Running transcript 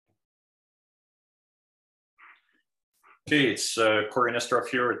Okay, it's Corey Nestroff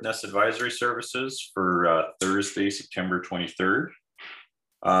here with Nest Advisory Services for Thursday, September 23rd.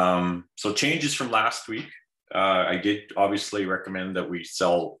 So changes from last week. I did obviously recommend that we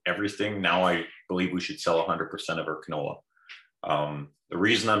sell everything. Now I believe we should sell 100% of our canola. The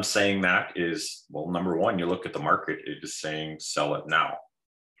reason I'm saying that is, well, number one, you look at the market, it is saying sell it now.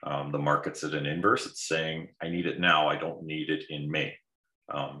 The market's at an inverse. It's saying I need it now. I don't need it in May.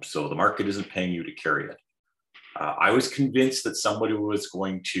 So the market isn't paying you to carry it. I was convinced that somebody was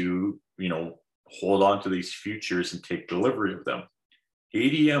going to, hold on to these futures and take delivery of them.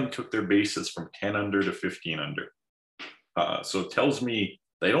 ADM took their basis from 10 under to 15 under. So it tells me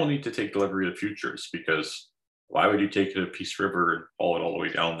they don't need to take delivery of futures, because why would you take it to Peace River and haul it all the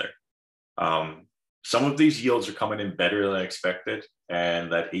way down there? Some of these yields are coming in better than I expected,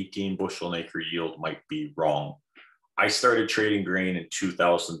 and that 18 bushel an acre yield might be wrong. I started trading grain in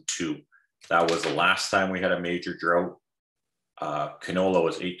 2002. That was the last time we had a major drought. Canola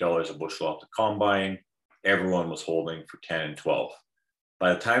was $8 a bushel off the combine. Everyone was holding for 10 and 12.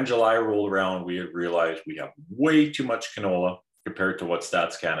 By the time July rolled around, we had realized we have way too much canola compared to what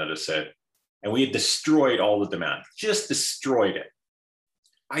Stats Canada said. And we had destroyed all the demand, just destroyed it.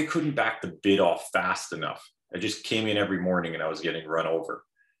 I couldn't back the bid off fast enough. I just came in every morning and I was getting run over.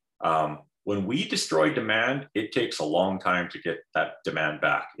 When we destroy demand, it takes a long time to get that demand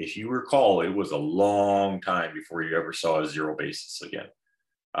back. If you recall, it was a long time before you ever saw a zero basis again.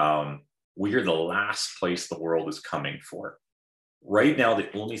 We are the last place the world is coming for. Right now,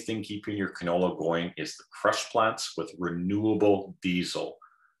 the only thing keeping your canola going is the crush plants with renewable diesel.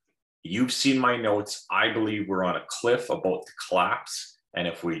 You've seen my notes. I believe we're on a cliff about to collapse. And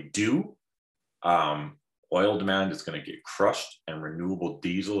if we do, oil demand is going to get crushed, and renewable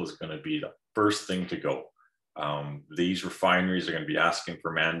diesel is going to be the first thing to go. These refineries are going to be asking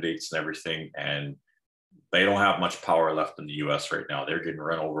for mandates and everything, and they don't have much power left in the US right now. They're getting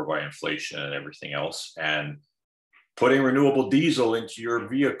run over by inflation and everything else. And putting renewable diesel into your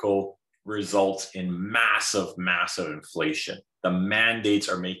vehicle results in massive, massive inflation. The mandates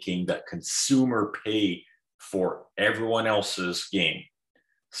are making the consumer pay for everyone else's gain.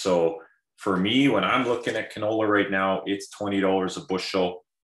 So for me, when I'm looking at canola right now, it's $20 a bushel.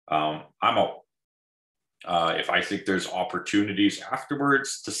 I'm out. If I think there's opportunities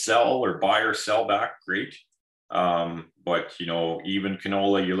afterwards to sell or buy or sell back, great. But even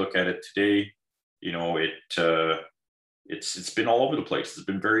canola, you look at it today, it's been all over the place. It's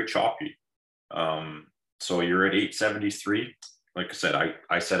been very choppy. So you're at 873. Like I said,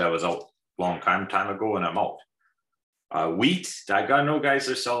 I said I was out a long time ago, and I'm out. Wheat, I got no guys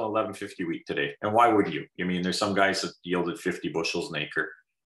that are selling 1150 wheat today. And why would you? I mean, there's some guys that yielded 50 bushels an acre.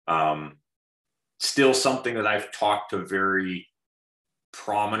 Still something that I've talked to very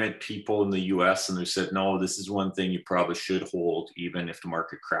prominent people in the US, and they said, no, this is one thing you probably should hold, even if the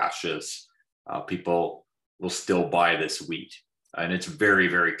market crashes. People will still buy this wheat. And it's very,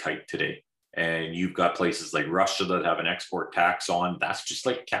 very tight today. And you've got places like Russia that have an export tax on. That's just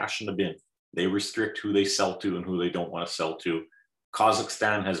like cash in the bin. They restrict who they sell to and who they don't want to sell to.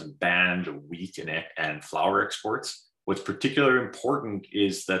 Kazakhstan has banned wheat and flour exports. What's particularly important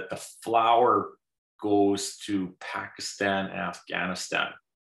is that the flour goes to Pakistan and Afghanistan.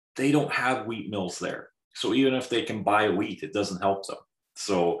 They don't have wheat mills there. So even if they can buy wheat, it doesn't help them.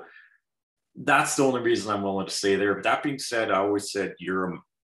 So that's the only reason I'm willing to stay there. But that being said, I always said,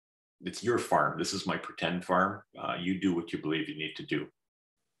 it's your farm. This is my pretend farm. You do what you believe you need to do.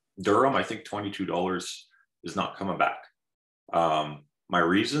 Durum, I think $22 is not coming back. My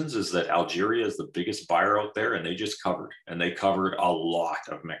reasons is that Algeria is the biggest buyer out there, and they just covered. And they covered a lot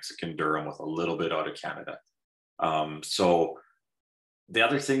of Mexican durum with a little bit out of Canada. So the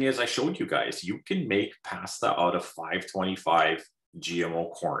other thing is, I showed you guys, you can make pasta out of 525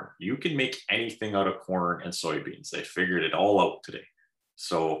 GMO corn. You can make anything out of corn and soybeans. They figured it all out today.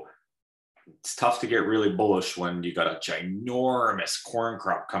 So it's tough to get really bullish when you got a ginormous corn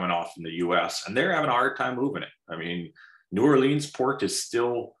crop coming off in the US, and they're having a hard time moving it. I mean, New Orleans port is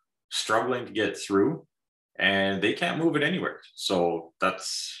still struggling to get through, and they can't move it anywhere. So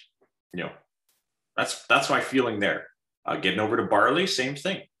that's my feeling there. Getting over to barley, same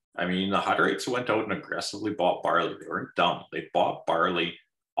thing. I mean, the Hutterites went out and aggressively bought barley. They weren't dumb. They bought barley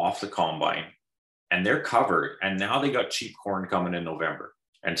off the combine, and they're covered. And now they got cheap corn coming in November.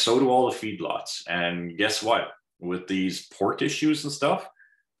 And so do all the feedlots. And guess what? With these port issues and stuff,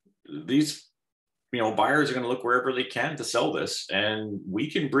 these buyers are going to look wherever they can to sell this. And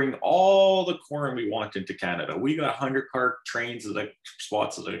we can bring all the corn we want into Canada. We got 100-car trains of the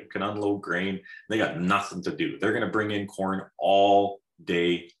spots that can unload grain. They got nothing to do. They're going to bring in corn all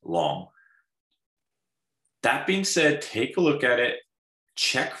day long. That being said, take a look at it,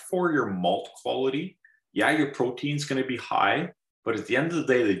 check for your malt quality. Yeah, your protein's going to be high, but at the end of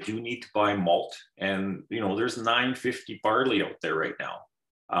the day, they do need to buy malt. And, there's 950 barley out there right now.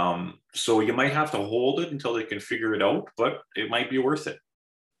 So you might have to hold it until they can figure it out, but it might be worth it.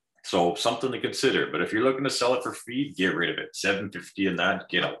 So something to consider. But if you're looking to sell it for feed, get rid of it. 750 and that,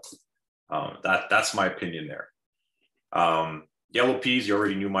 get out. That's my opinion there. Yellow peas, you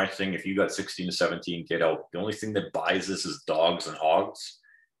already knew my thing. If you got 16 to 17, get out. The only thing that buys this is dogs and hogs.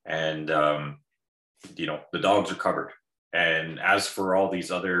 And, the dogs are covered. And as for all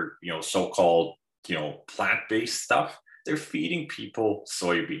these other, so-called, plant-based stuff, they're feeding people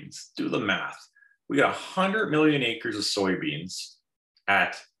soybeans. Do the math. We got 100 million acres of soybeans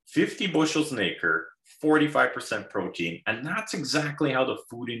at 50 bushels an acre, 45% protein. And that's exactly how the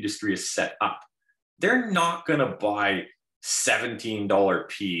food industry is set up. They're not going to buy $17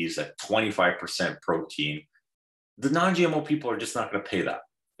 peas at 25% protein. The non-GMO people are just not going to pay that.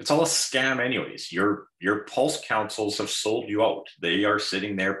 It's all a scam anyways. Your pulse councils have sold you out. They are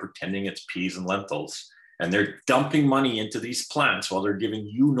sitting there pretending it's peas and lentils, and they're dumping money into these plants while they're giving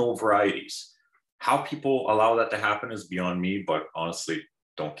you no varieties. How people allow that to happen is beyond me, but honestly,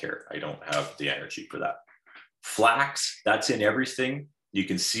 don't care. I don't have the energy for that. Flax, that's in everything. You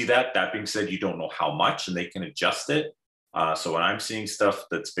can see that. That being said, you don't know how much, and they can adjust it. So when I'm seeing stuff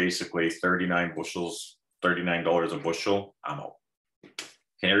that's basically 39 bushels, $39 a bushel, I'm out.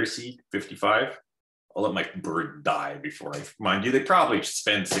 Canary seed, 55. I'll let my bird die before mind you, they probably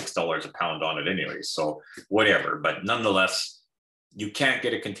spend $6 a pound on it anyway. So whatever, but nonetheless, you can't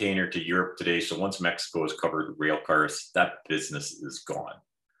get a container to Europe today. So once Mexico is covered with rail cars, that business is gone.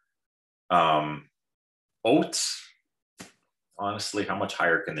 Oats, honestly, how much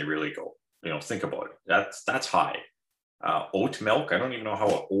higher can they really go? Think about it. That's high. Oat milk, I don't even know how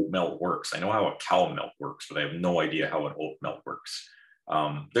an oat milk works. I know how a cow milk works, but I have no idea how an oat milk works.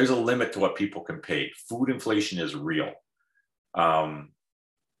 There's a limit to what people can pay. Food inflation is real.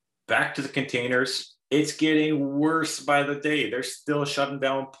 Back to the containers, it's getting worse by the day. They're still shutting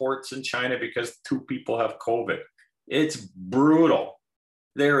down ports in China because 2 people have COVID. It's brutal.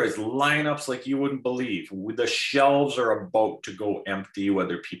 There is lineups like you wouldn't believe. The shelves are about to go empty,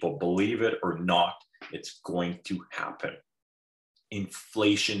 whether people believe it or not. It's going to happen.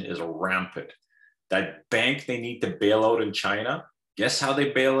 Inflation is rampant. That bank they need to bail out in China, guess how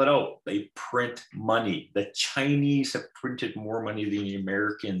they bail it out? They print money. The Chinese have printed more money than the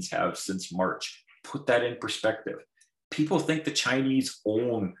Americans have since March. Put that in perspective. People think the Chinese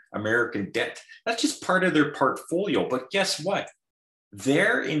own American debt. That's just part of their portfolio. But guess what?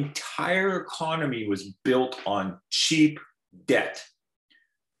 Their entire economy was built on cheap debt.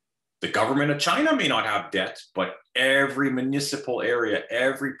 The government of China may not have debt, but every municipal area,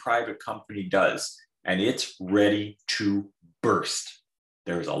 every private company does, and it's ready to burst.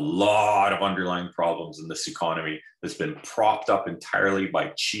 There's a lot of underlying problems in this economy that's been propped up entirely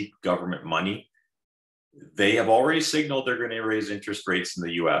by cheap government money. They have already signaled they're going to raise interest rates in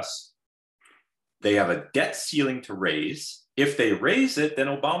the US. They have a debt ceiling to raise. If they raise it, then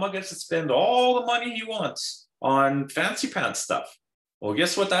Obama gets to spend all the money he wants on fancy pants stuff. Well,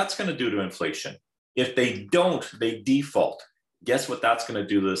 guess what that's going to do to inflation? If they don't, they default. Guess what that's going to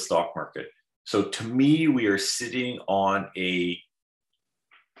do to the stock market? So to me, we are sitting on a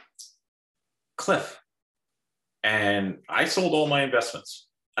cliff. And I sold all my investments.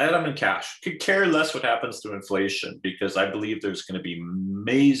 I had them in cash. Could care less what happens to inflation because I believe there's going to be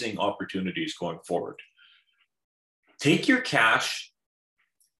amazing opportunities going forward. Take your cash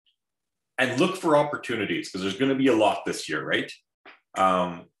and look for opportunities because there's going to be a lot this year, right?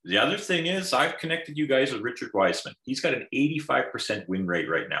 The other thing is I've connected you guys with Richard Wiseman. He's got an 85% win rate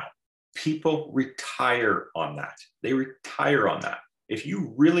right now. People retire on that. They retire on that. If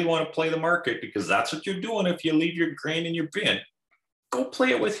you really want to play the market, because that's what you're doing if you leave your grain in your bin, go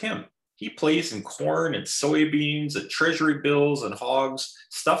play it with him. He plays in corn and soybeans and treasury bills and hogs,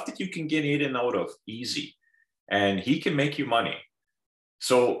 stuff that you can get in and out of easy. And he can make you money.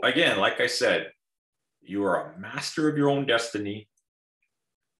 So again, like I said, you are a master of your own destiny.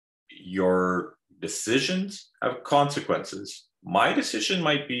 Your decisions have consequences. My decision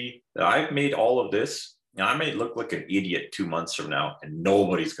might be that I've made all of this, and I may look like an idiot 2 months from now, and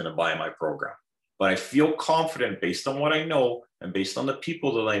nobody's going to buy my program. But I feel confident based on what I know and based on the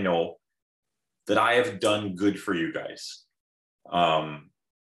people that I know that I have done good for you guys.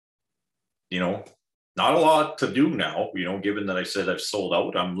 Not a lot to do now, given that I said I've sold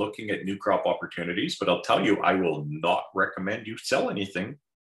out. I'm looking at new crop opportunities, but I'll tell you, I will not recommend you sell anything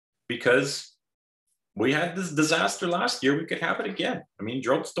because we had this disaster last year. We could have it again. I mean,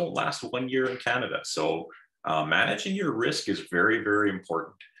 droughts don't last 1 year in Canada. So Managing your risk is very, very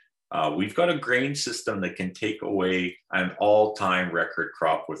important. We've got a grain system that can take away an all-time record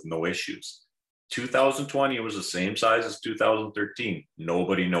crop with no issues. 2020 was the same size as 2013.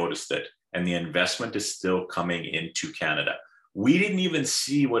 Nobody noticed it. And the investment is still coming into Canada. We didn't even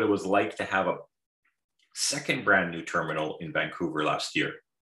see what it was like to have a second brand new terminal in Vancouver last year.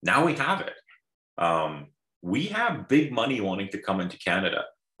 Now we have it. We have big money wanting to come into Canada.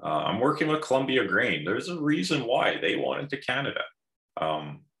 I'm working with Columbia Grain. There's a reason why they want into Canada.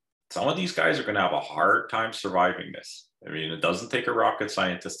 Some of these guys are going to have a hard time surviving this. I mean, it doesn't take a rocket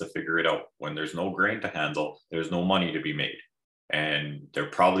scientist to figure it out. When there's no grain to handle, there's no money to be made. And they're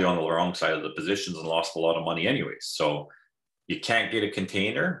probably on the wrong side of the positions and lost a lot of money anyways. So you can't get a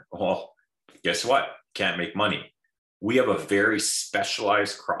container. Well, guess what? Can't make money. We have a very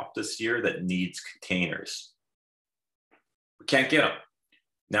specialized crop this year that needs containers. We can't get them.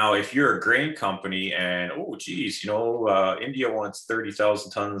 Now, if you're a grain company and, oh, geez, India wants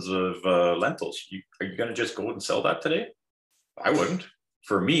 30,000 tons of lentils, are you going to just go and sell that today? I wouldn't.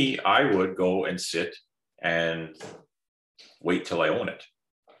 For me, I would go and sit and wait till I own it.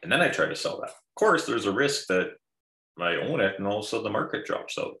 And then I try to sell that. Of course, there's a risk that I own it and also the market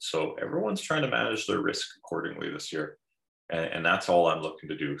drops out. So everyone's trying to manage their risk accordingly this year. And that's all I'm looking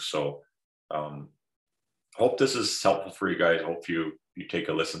to do. So hope this is helpful for you guys. Hope you take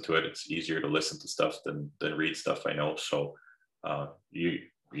a listen to it. It's easier to listen to stuff than read stuff, I know. So you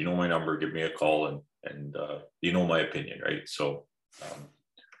know my number, give me a call, and you know my opinion, right? So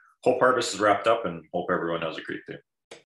hope harvest is wrapped up and hope everyone has a great day.